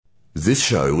This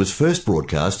show was first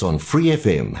broadcast on Free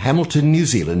FM, Hamilton, New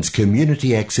Zealand's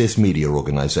community access media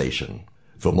organisation.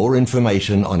 For more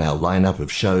information on our lineup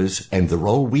of shows and the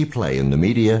role we play in the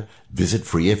media, visit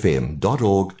freefm.org.nz.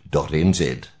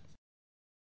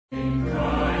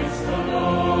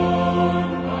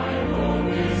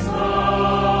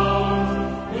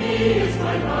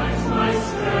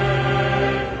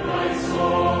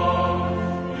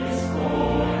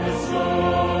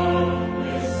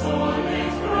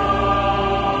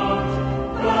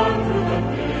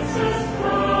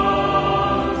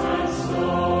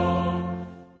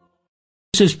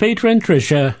 This is Peter and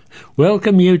Tricia.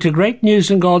 Welcome you to Great News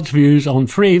and God's Views on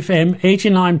Free FM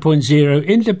 89.0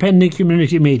 Independent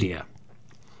Community Media.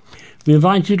 We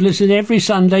invite you to listen every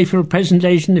Sunday for a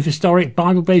presentation of historic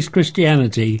Bible-based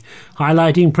Christianity,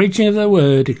 highlighting preaching of the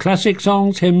Word, classic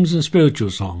songs, hymns and spiritual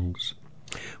songs.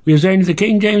 We use only the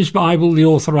King James Bible, the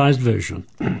authorised version.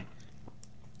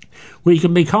 We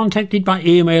can be contacted by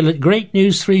email at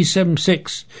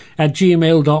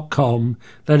greatnews376@gmail.com.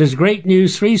 That is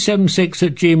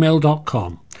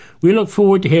greatnews376@gmail.com. We look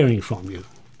forward to hearing from you.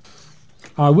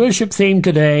 Our worship theme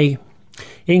today,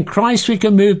 in Christ we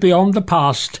can move beyond the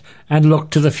past and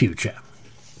look to the future.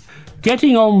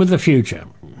 Getting on with the future.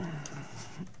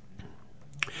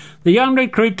 The young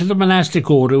recruit to the monastic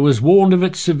order was warned of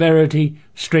its severity,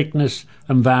 strictness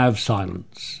and vow of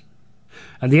silence.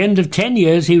 At the end of 10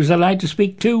 years, he was allowed to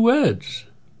speak 2 words.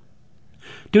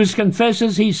 To his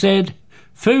confessors, he said,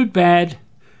 food bad,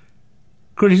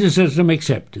 criticism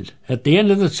accepted. At the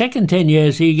end of the second 10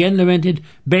 years, he again lamented,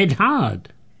 bed hard,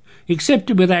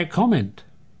 accepted without comment.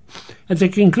 At the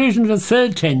conclusion of the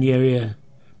third 10-year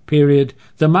period,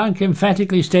 the monk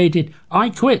emphatically stated, I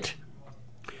quit.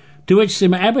 To which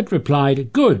the abbot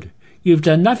replied, good, you've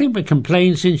done nothing but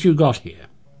complain since you got here.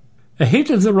 A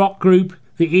hit of the rock group,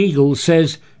 the Eagles,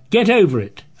 says, get over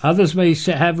it. Others may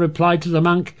have replied to the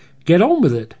monk, get on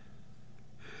with it.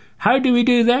 How do we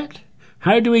do that?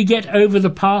 How do we get over the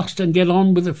past and get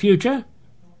on with the future?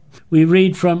 We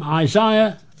read from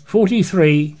Isaiah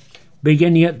 43,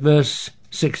 beginning at verse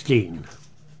 16.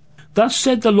 Thus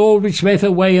said the Lord, which maketh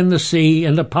a way in the sea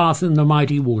and a path in the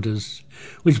mighty waters,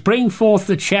 which bring forth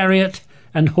the chariot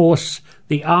and horse,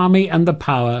 the army and the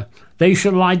power. They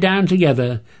shall lie down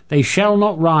together, they shall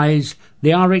not rise,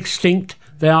 they are extinct,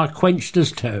 they are quenched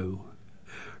as tow.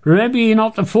 Remember ye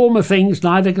not the former things,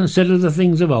 neither consider the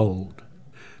things of old.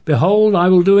 Behold, I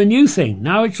will do a new thing,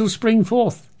 now it shall spring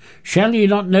forth. Shall ye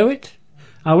not know it?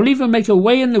 I will even make a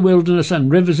way in the wilderness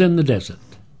and rivers in the desert.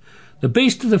 The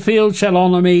beasts of the field shall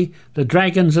honour me, the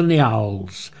dragons and the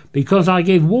owls, because I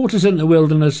gave waters in the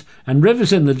wilderness and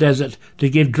rivers in the desert to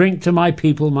give drink to my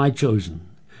people, my chosen.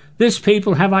 This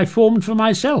people have I formed for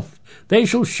myself. They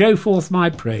shall show forth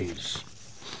my praise.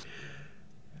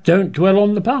 Don't dwell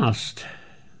on the past.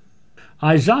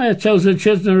 Isaiah tells the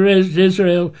children of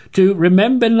Israel to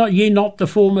remember ye not the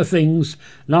former things,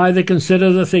 neither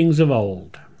consider the things of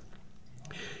old.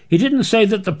 He didn't say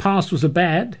that the past was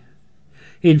bad.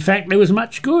 In fact, there was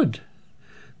much good.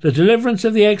 The deliverance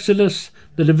of the Exodus,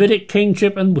 the Davidic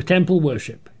kingship and temple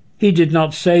worship. He did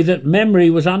not say that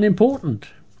memory was unimportant.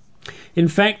 In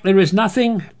fact, there is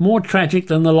nothing more tragic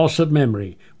than the loss of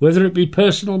memory, whether it be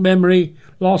personal memory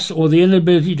loss or the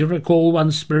inability to recall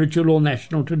one's spiritual or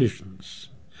national traditions.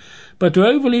 But to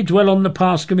overly dwell on the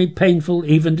past can be painful,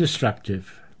 even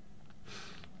destructive.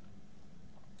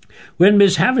 When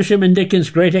Miss Havisham in Dickens'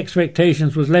 Great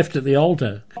Expectations was left at the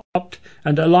altar,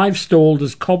 and her life stalled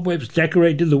as cobwebs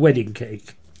decorated the wedding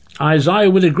cake, Isaiah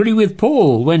would agree with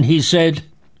Paul when he said,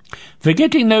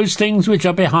 forgetting those things which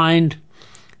are behind,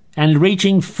 and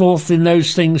reaching forth in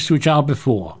those things which are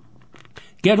before.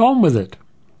 Get on with it.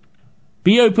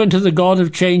 Be open to the God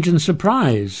of change and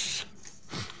surprise.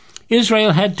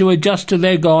 Israel had to adjust to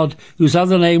their God, whose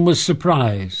other name was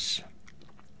surprise.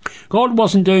 God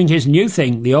wasn't doing his new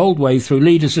thing the old way through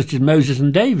leaders such as Moses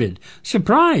and David.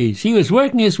 Surprise! He was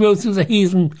working his will through the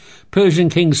heathen Persian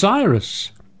King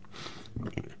Cyrus.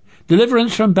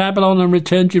 Deliverance from Babylon and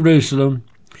return to Jerusalem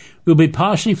will be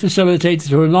partially facilitated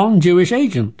through a non-Jewish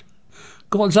agent.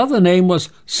 God's other name was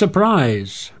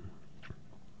surprise.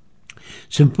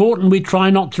 It's important we try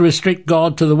not to restrict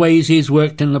God to the ways he has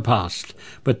worked in the past,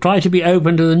 but try to be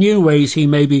open to the new ways he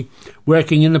may be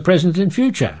working in the present and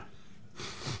future.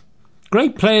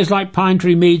 Great players like Pine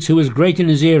Tree Meads, who was great in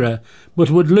his era, but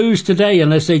would lose today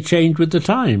unless they changed with the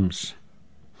times.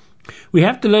 We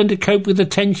have to learn to cope with the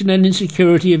tension and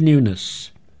insecurity of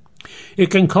newness. It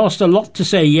can cost a lot to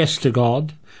say yes to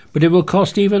God, but it will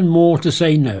cost even more to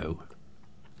say no.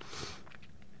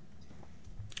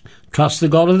 Trust the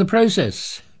God of the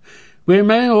process. We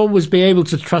may always be able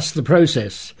to trust the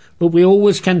process, but we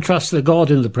always can trust the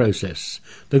God in the process,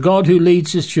 the God who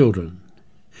leads his children.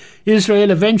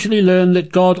 Israel eventually learned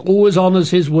that God always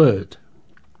honours his word.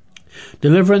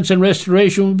 Deliverance and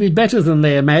restoration would be better than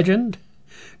they imagined.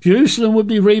 Jerusalem would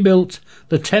be rebuilt,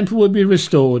 the temple would be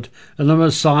restored, and the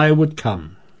Messiah would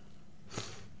come.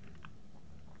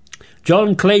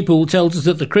 John Claypool tells us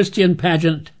that the Christian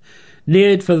pageant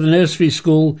neared for the nursery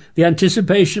school. The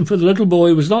anticipation for the little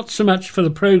boy was not so much for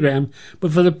the programme,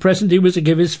 but for the present he was to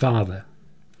give his father.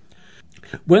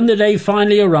 When the day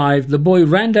finally arrived, the boy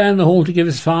ran down the hall to give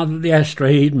his father the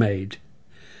ashtray he'd made.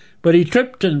 But he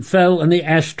tripped and fell, and the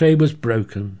ashtray was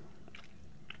broken.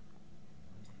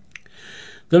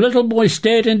 The little boy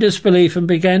stared in disbelief and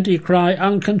began to cry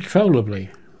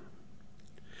uncontrollably.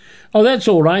 "Oh, that's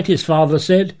all right," his father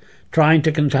said, trying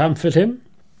to comfort him.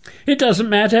 "It doesn't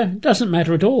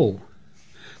matter at all."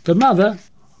 The mother,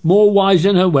 more wise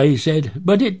in her way, said,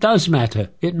 "But it does matter.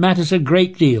 It matters a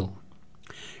great deal."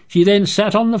 She then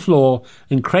sat on the floor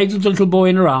and cradled the little boy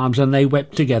in her arms, and they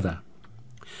wept together.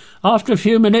 After a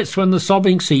few minutes, when the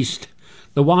sobbing ceased,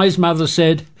 the wise mother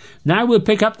said, "Now we'll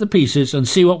pick up the pieces and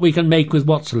see what we can make with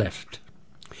what's left."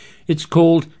 It's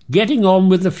called Getting On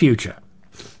with the Future.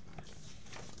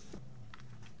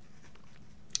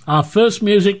 Our first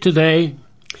music today,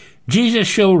 Jesus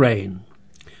Shall Reign.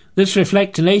 This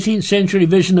reflects an 18th century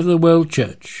vision of the world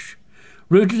church.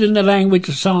 Rooted in the language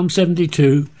of Psalm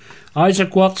 72,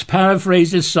 Isaac Watts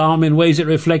paraphrased this psalm in ways that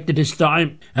reflected his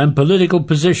time and political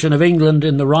position of England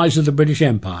in the rise of the British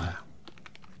Empire.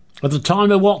 At the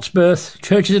time of Watts' birth,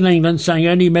 churches in England sang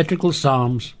only metrical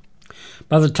psalms.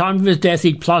 By the time of his death,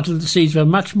 he'd planted the seeds of a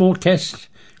much more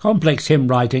complex hymn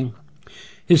writing.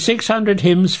 His 600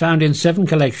 hymns, found in 7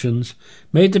 collections,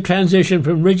 made the transition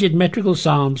from rigid metrical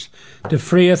psalms to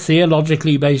freer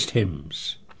theologically based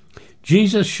hymns.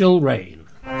 Jesus Shall Reign.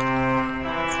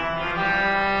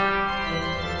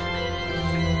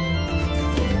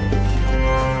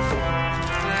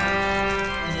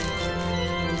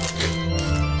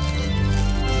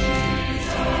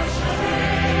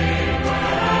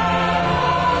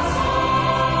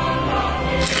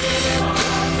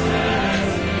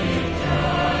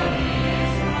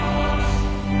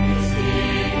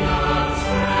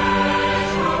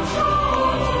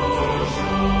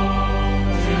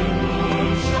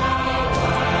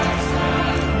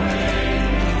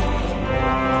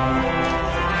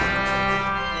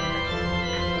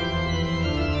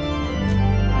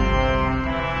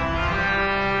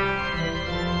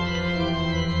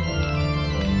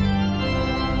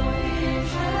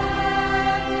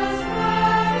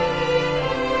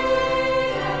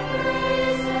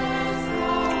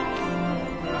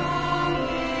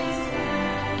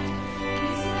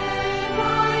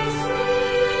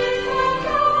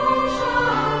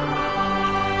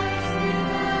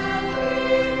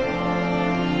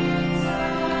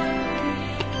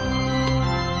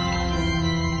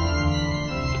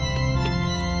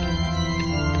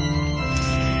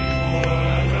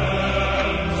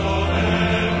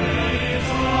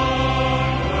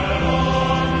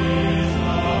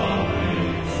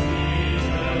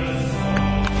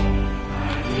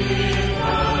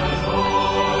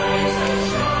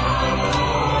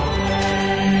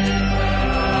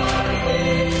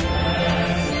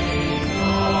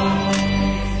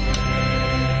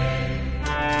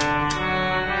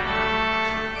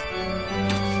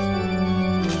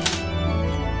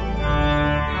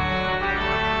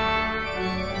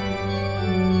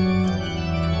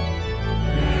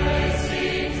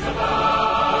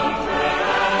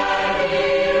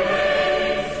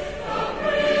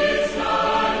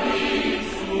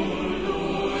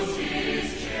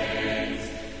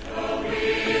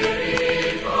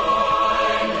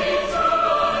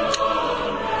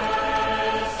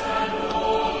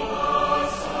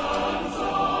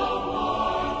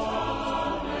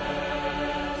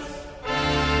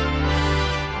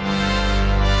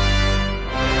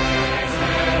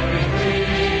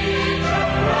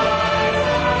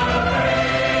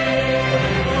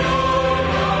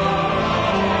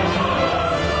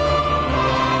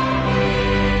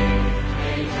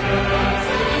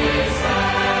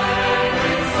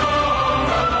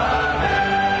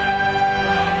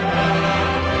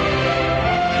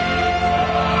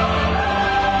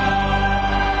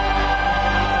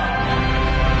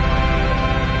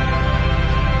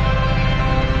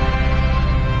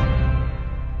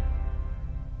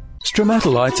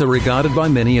 Stromatolites are regarded by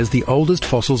many as the oldest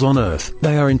fossils on Earth.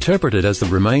 They are interpreted as the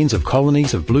remains of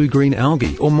colonies of blue-green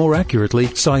algae, or more accurately,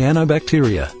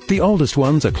 cyanobacteria. The oldest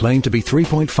ones are claimed to be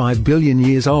 3.5 billion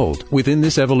years old. Within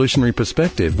this evolutionary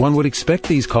perspective, one would expect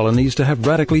these colonies to have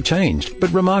radically changed,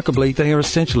 but remarkably, they are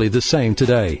essentially the same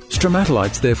today.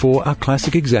 Stromatolites, therefore, are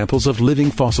classic examples of living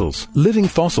fossils. Living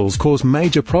fossils cause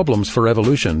major problems for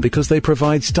evolution because they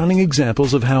provide stunning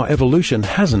examples of how evolution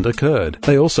hasn't occurred.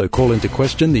 They also call into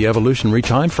question the evolutionary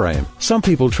time frame. Some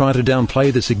people try to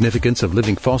downplay the significance of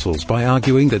living fossils by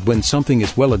arguing that when something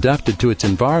is well adapted to its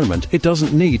environment, it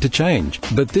doesn't need to change.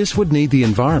 But this would need the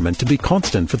environment to be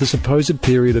constant for the supposed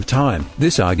period of time.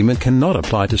 This argument cannot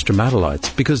apply to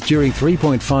stromatolites because during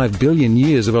 3.5 billion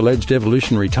years of alleged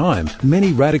evolutionary time,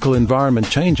 many radical environment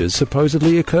changes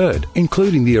supposedly occurred,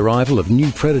 including the arrival of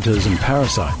new predators and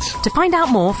parasites. To find out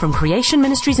more from Creation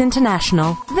Ministries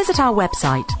International, visit our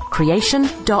website,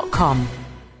 creation.com.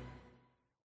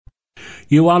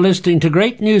 You are listening to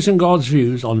Great News and God's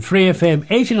Views on Free FM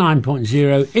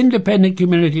 89.0 Independent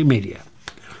Community Media.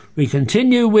 We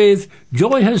continue with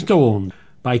Joy Has Dawned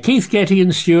by Keith Getty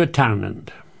and Stuart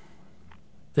Townend.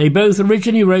 They both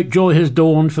originally wrote Joy Has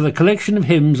Dawned for the collection of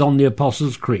hymns on the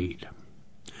Apostles' Creed.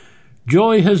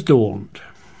 Joy Has Dawned.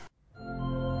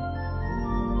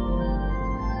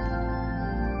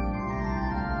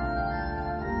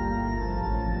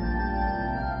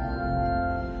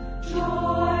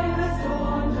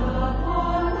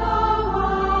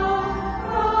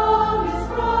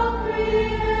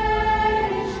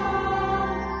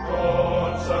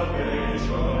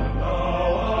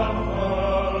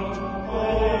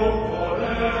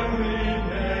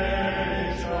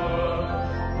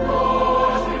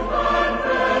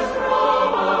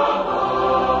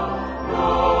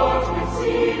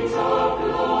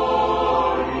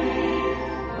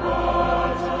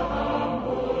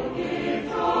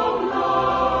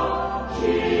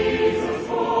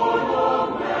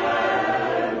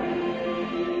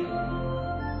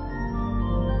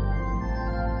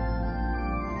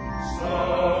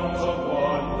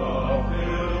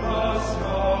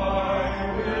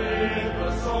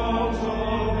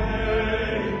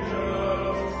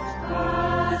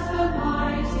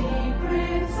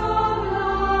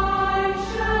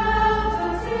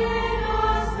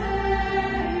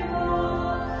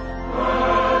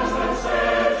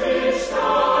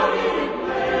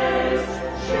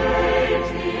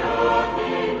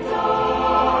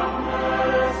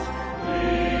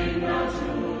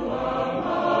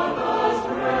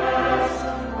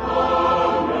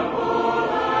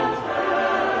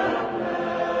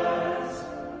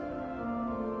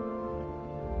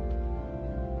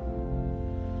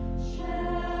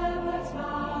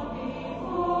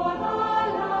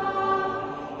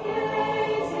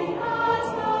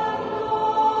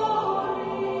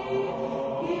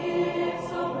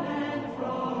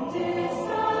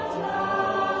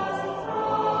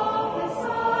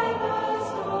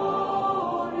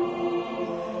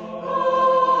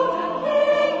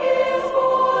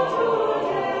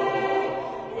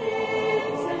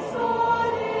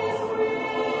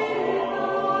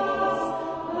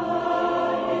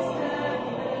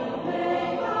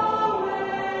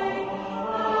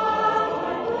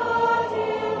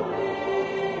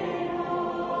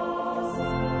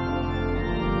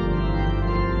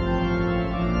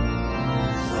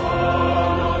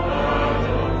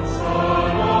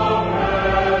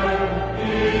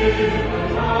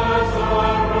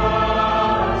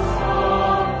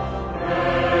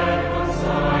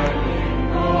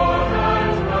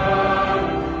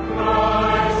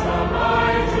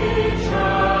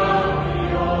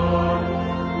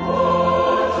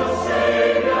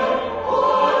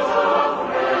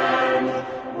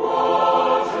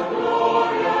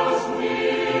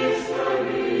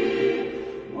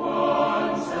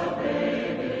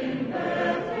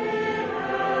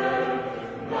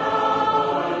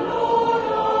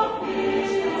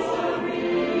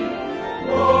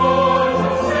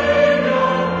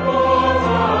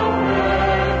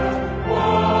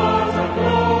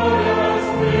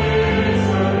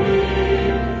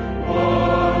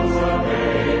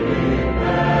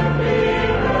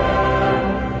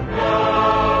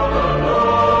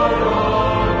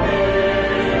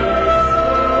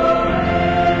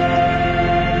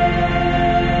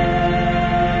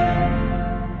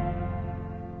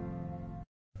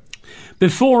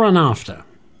 Before and after.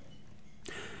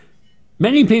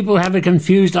 Many people have a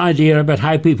confused idea about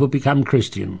how people become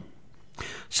Christian.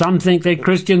 Some think they're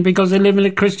Christian because they live in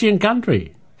a Christian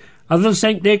country. Others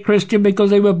think they're Christian because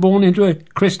they were born into a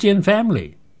Christian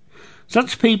family.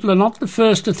 Such people are not the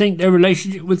first to think their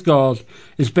relationship with God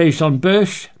is based on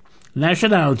birth,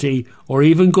 nationality, or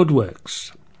even good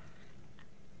works.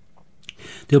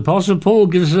 The Apostle Paul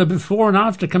gives us a before and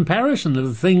after comparison of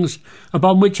the things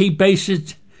upon which he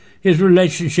bases his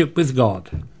relationship with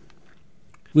God.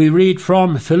 We read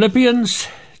from Philippians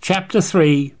chapter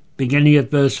 3, beginning at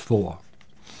verse 4.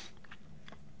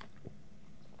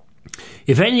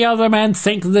 If any other man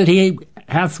think that he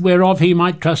hath whereof he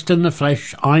might trust in the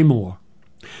flesh, I more.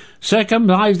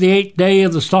 Circumcised the 8th day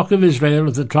of the stock of Israel,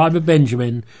 of the tribe of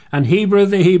Benjamin, and Hebrew of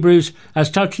the Hebrews,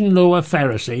 as touching law a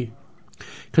Pharisee.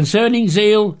 Concerning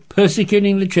zeal,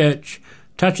 persecuting the church,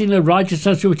 touching the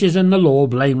righteousness which is in the law,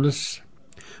 blameless.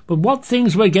 But what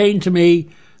things were gained to me,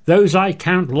 those I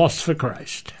count loss for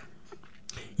Christ.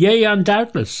 Yea,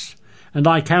 undoubtless, and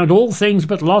I count all things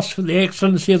but loss for the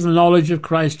excellency of the knowledge of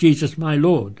Christ Jesus my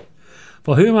Lord,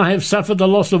 for whom I have suffered the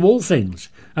loss of all things,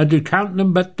 and do count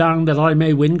them but dung, that I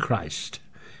may win Christ,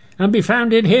 and be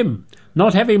found in him,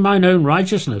 not having mine own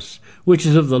righteousness, which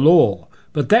is of the law,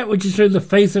 but that which is through the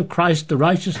faith of Christ, the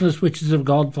righteousness which is of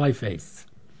God by faith,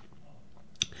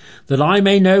 that I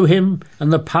may know him,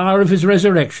 and the power of his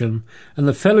resurrection, and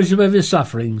the fellowship of his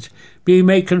sufferings, being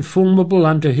made conformable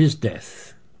unto his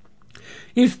death.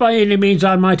 If by any means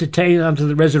I might attain unto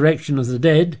the resurrection of the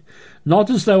dead, not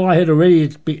as though I had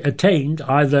already attained,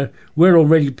 either were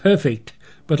already perfect,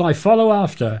 but I follow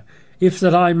after, if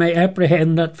that I may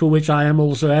apprehend that for which I am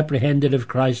also apprehended of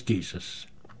Christ Jesus.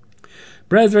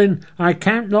 Brethren, I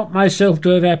count not myself to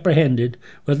have apprehended,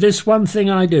 but this one thing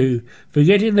I do,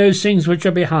 forgetting those things which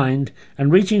are behind,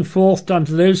 and reaching forth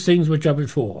unto those things which are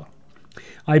before.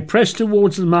 I press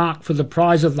towards the mark for the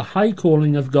prize of the high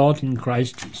calling of God in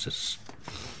Christ Jesus.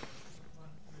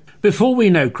 Before we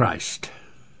know Christ,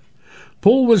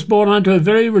 Paul was born unto a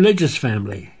very religious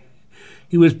family.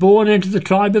 He was born into the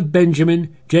tribe of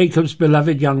Benjamin, Jacob's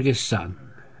beloved youngest son.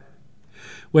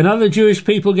 When other Jewish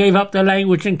people gave up their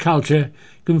language and culture,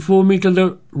 conforming to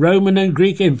the Roman and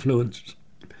Greek influence,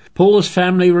 Paul's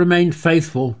family remained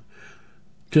faithful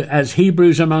as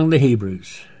Hebrews among the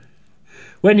Hebrews.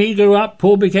 When he grew up,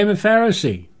 Paul became a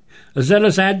Pharisee, a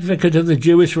zealous advocate of the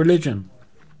Jewish religion.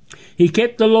 He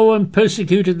kept the law and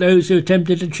persecuted those who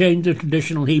attempted to change the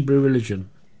traditional Hebrew religion.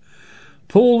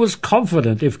 Paul was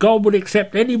confident if God would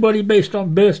accept anybody based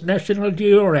on birth,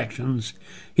 nationality, or actions,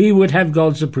 he would have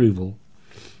God's approval.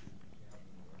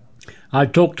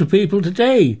 I've talked to people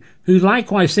today who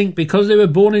likewise think because they were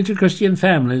born into Christian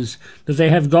families that they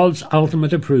have God's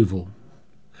ultimate approval.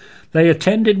 They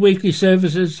attended weekly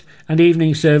services and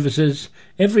evening services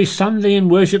every Sunday and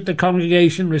worshipped the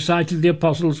congregation, recited the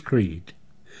Apostles' Creed.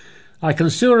 I can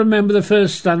still remember the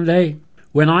first Sunday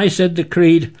when I said the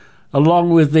Creed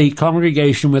along with the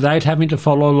congregation without having to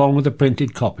follow along with a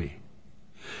printed copy.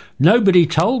 Nobody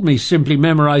told me simply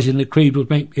memorizing the Creed would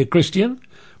make me a Christian,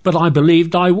 but I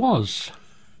believed I was.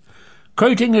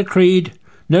 Quoting a creed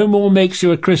no more makes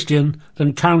you a Christian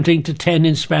than counting to 10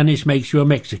 in Spanish makes you a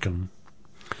Mexican.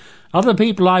 Other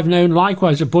people I've known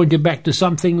likewise have pointed back to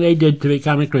something they did to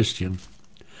become a Christian.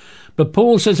 But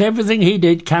Paul says everything he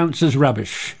did counts as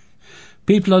rubbish.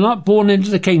 People are not born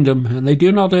into the kingdom, and they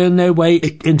do not earn their way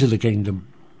into the kingdom.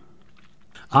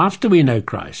 After we know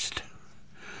Christ,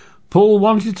 Paul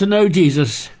wanted to know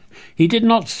Jesus. He did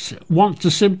not want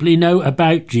to simply know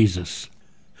about Jesus.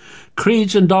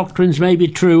 Creeds and doctrines may be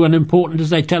true and important as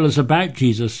they tell us about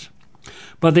Jesus,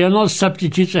 but they are not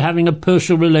substitutes for having a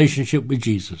personal relationship with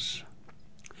Jesus.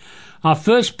 Our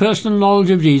first personal knowledge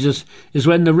of Jesus is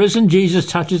when the risen Jesus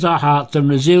touches our hearts and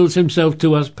reveals himself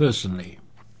to us personally.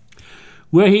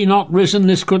 Were he not risen,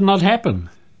 this could not happen.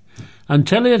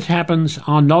 Until it happens,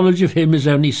 our knowledge of him is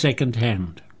only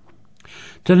second-hand.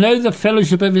 To know the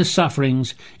fellowship of his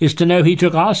sufferings is to know he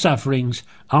took our sufferings,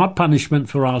 our punishment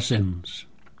for our sins.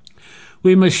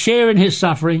 We must share in his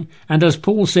suffering and, as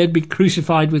Paul said, be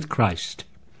crucified with Christ.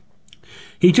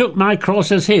 He took my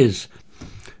cross as his.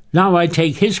 Now I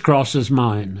take his cross as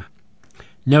mine,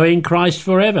 knowing Christ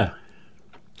forever.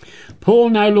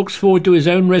 Paul now looks forward to his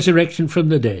own resurrection from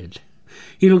the dead.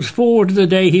 He looks forward to the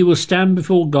day he will stand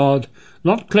before God,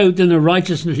 not clothed in the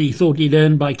righteousness he thought he'd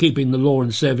earned by keeping the law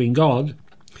and serving God,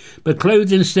 but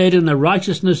clothed instead in the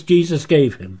righteousness Jesus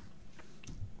gave him.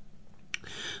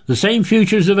 The same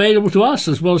future is available to us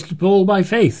as was to Paul by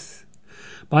faith.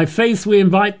 By faith we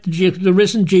invite the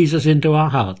risen Jesus into our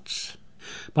hearts.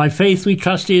 By faith we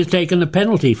trust he has taken the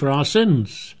penalty for our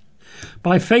sins.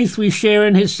 By faith we share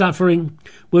in his suffering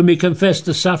when we confess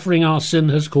the suffering our sin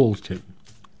has caused him.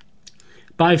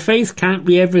 By faith count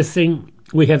we everything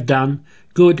we have done,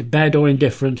 good, bad or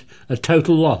indifferent, a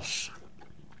total loss.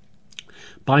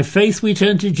 By faith we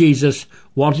turn to Jesus,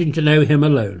 wanting to know him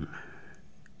alone.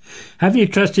 Have you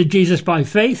trusted Jesus by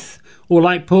faith, Or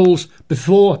like Paul's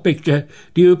before picture,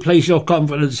 do you place your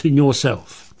confidence in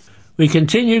yourself? We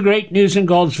continue Great News and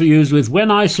God's Views with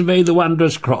When I Survey the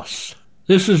Wondrous Cross.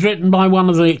 This was written by one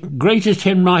of the greatest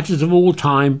hymn writers of all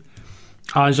time,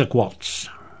 Isaac Watts.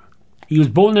 He was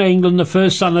born in England, the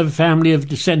first son of a family of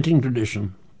dissenting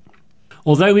tradition.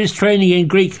 Although his training in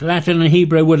Greek, Latin and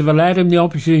Hebrew would have allowed him the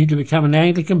opportunity to become an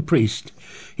Anglican priest,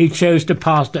 he chose to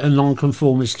pastor a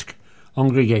nonconformist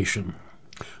congregation.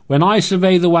 When I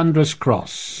Survey the Wondrous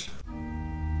Cross.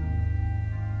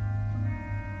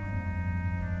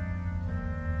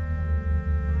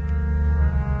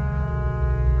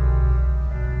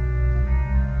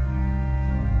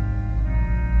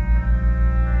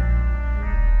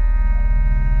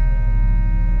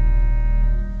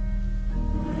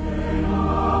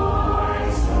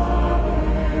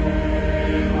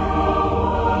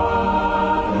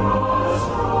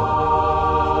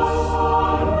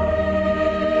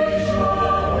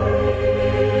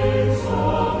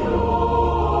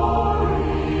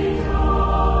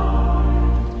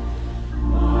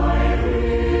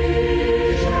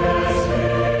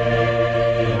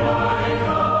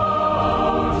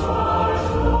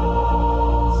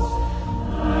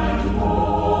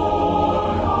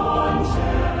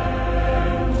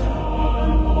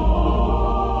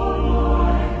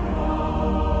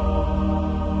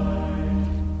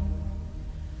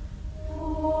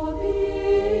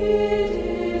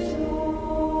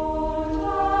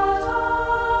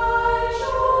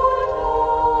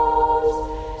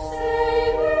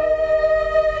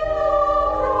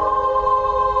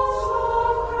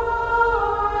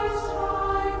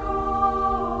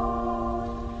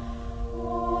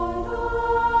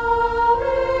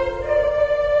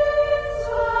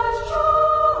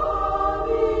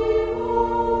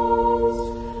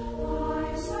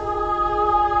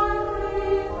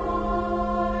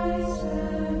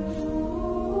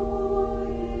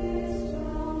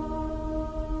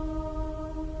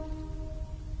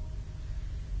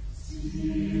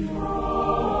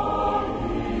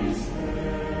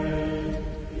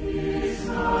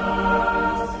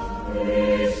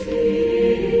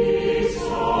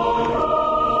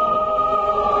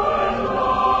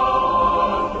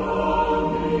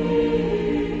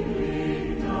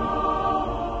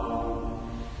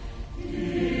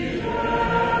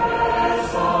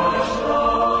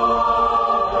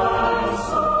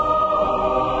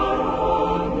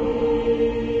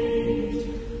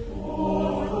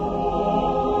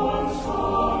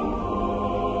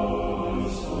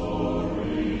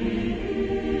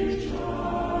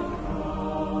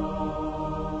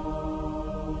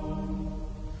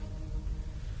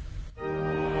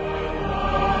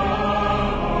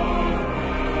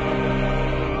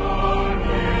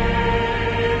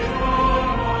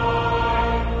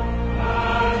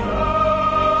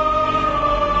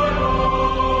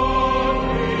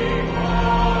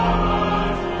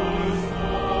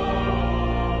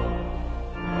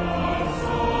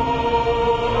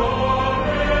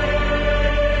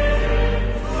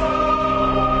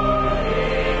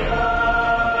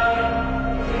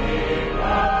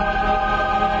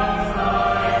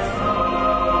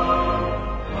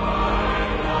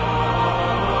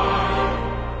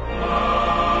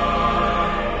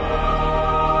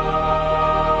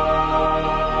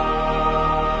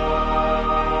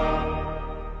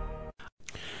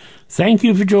 Thank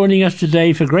you for joining us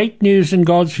today for Great News and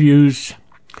God's Views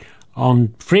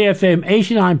on Free FM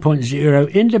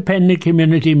 89.0 Independent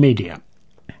Community Media.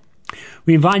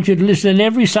 We invite you to listen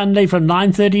every Sunday from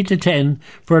 9:30 to 10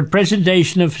 for a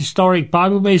presentation of historic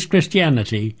Bible-based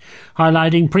Christianity,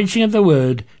 highlighting preaching of the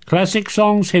Word, classic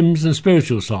songs, hymns and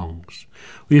spiritual songs.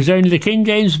 We use only the King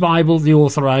James Bible, the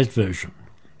authorized version.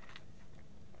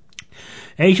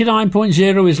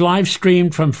 89.0 is live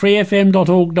streamed from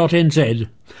freefm.org.nz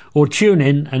or tune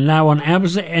in and now on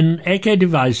Amazon and Echo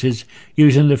devices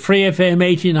using the Free FM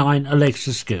 89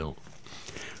 Alexa skill.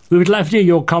 We would love to hear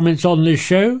your comments on this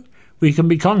show. We can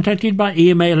be contacted by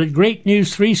email at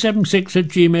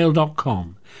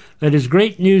greatnews376@gmail.com. That is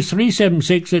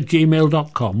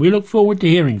greatnews376@gmail.com. We look forward to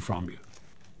hearing from you.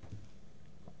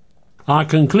 Our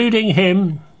concluding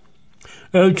hymn,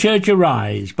 O Church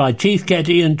Arise, by Keith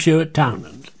Getty and Stuart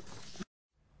Townend.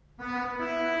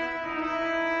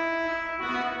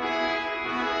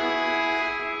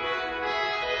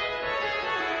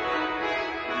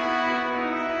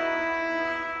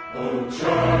 O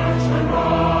Church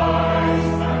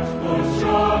arise, and push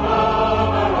your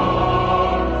armor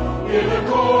on, hear the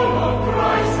call of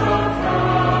Christ our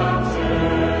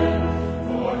Captain.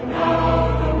 For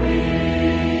now the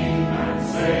weak and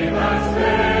say that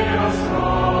they are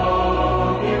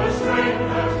strong, in the strength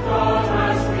that God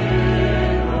has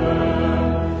given.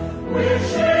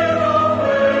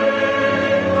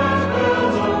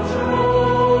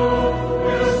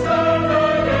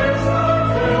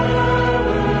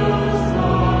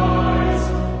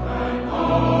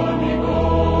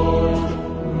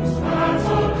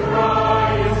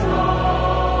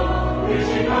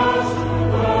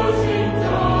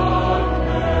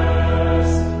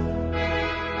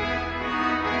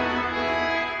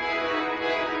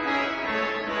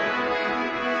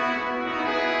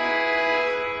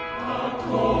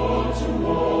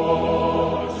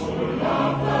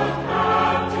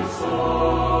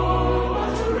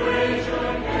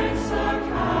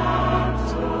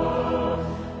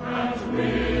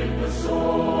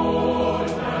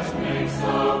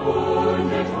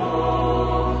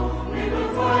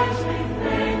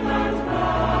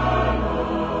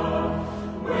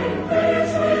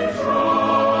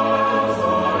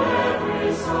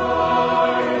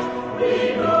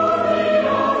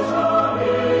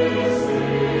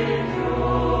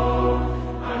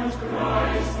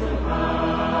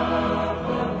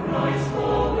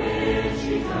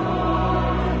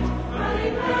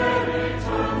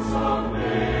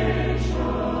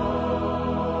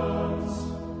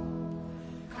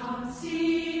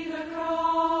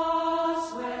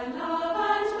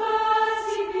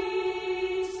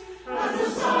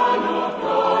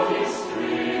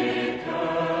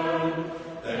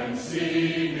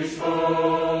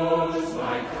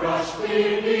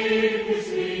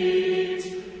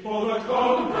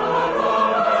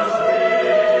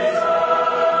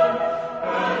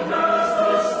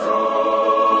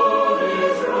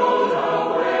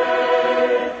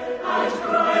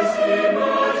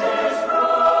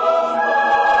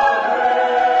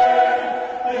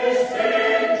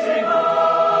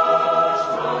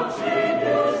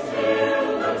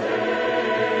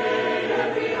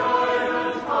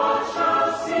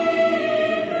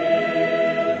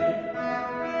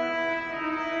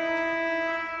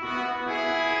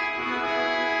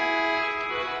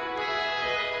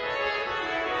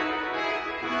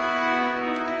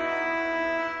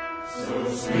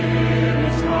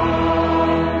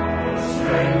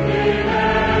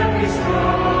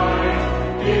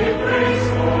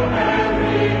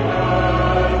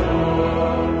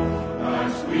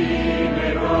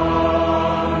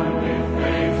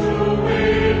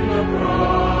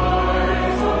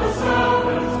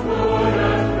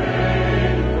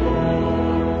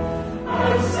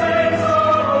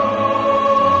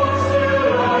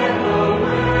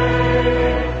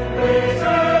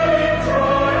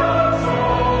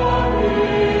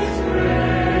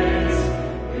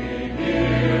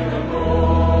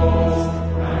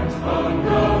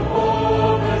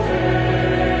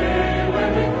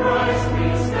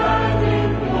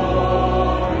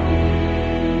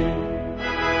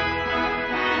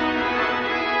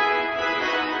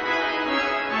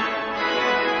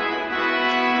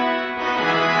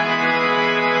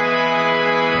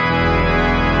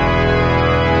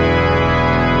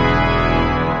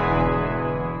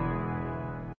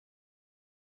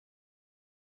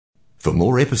 For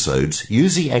more episodes,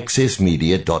 use the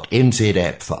accessmedia.nz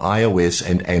app for iOS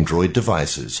and Android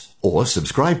devices, or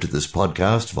subscribe to this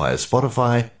podcast via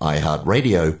Spotify,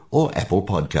 iHeartRadio, or Apple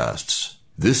Podcasts.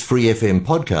 This Free FM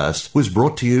podcast was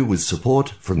brought to you with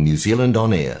support from New Zealand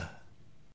On Air.